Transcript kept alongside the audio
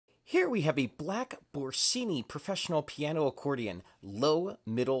Here we have a black Borsini professional piano accordion, low,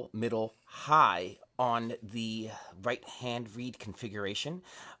 middle, middle, high on the right hand reed configuration,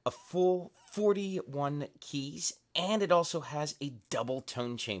 a full 41 keys, and it also has a double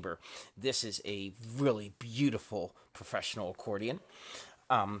tone chamber. This is a really beautiful professional accordion.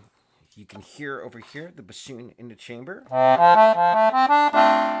 You can hear over here the bassoon in the chamber,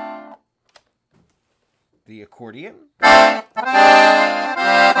 the accordion.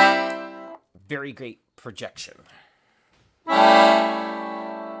 Very great projection. The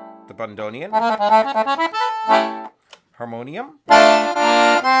bandonion, harmonium,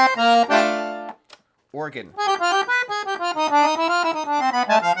 organ,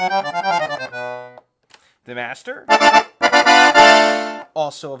 the master,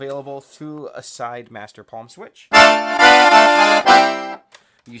 also available through a side master palm switch.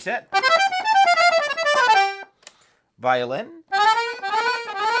 You set. Violin,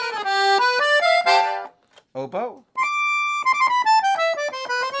 oboe,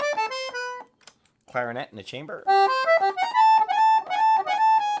 clarinet in the chamber,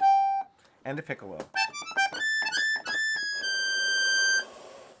 and a piccolo.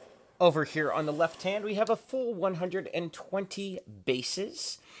 Over here on the left hand, we have a full 120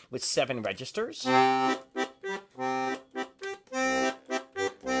 basses with 7 registers.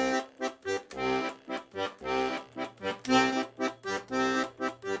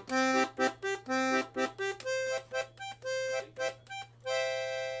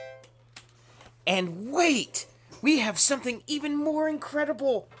 And wait, we have something even more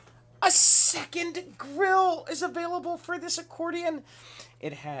incredible. A second grill is available for this accordion.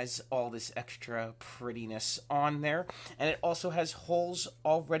 It has all this extra prettiness on there, and it also has holes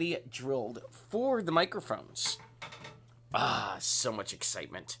already drilled for the microphones. Ah, so much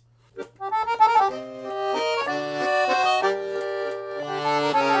excitement.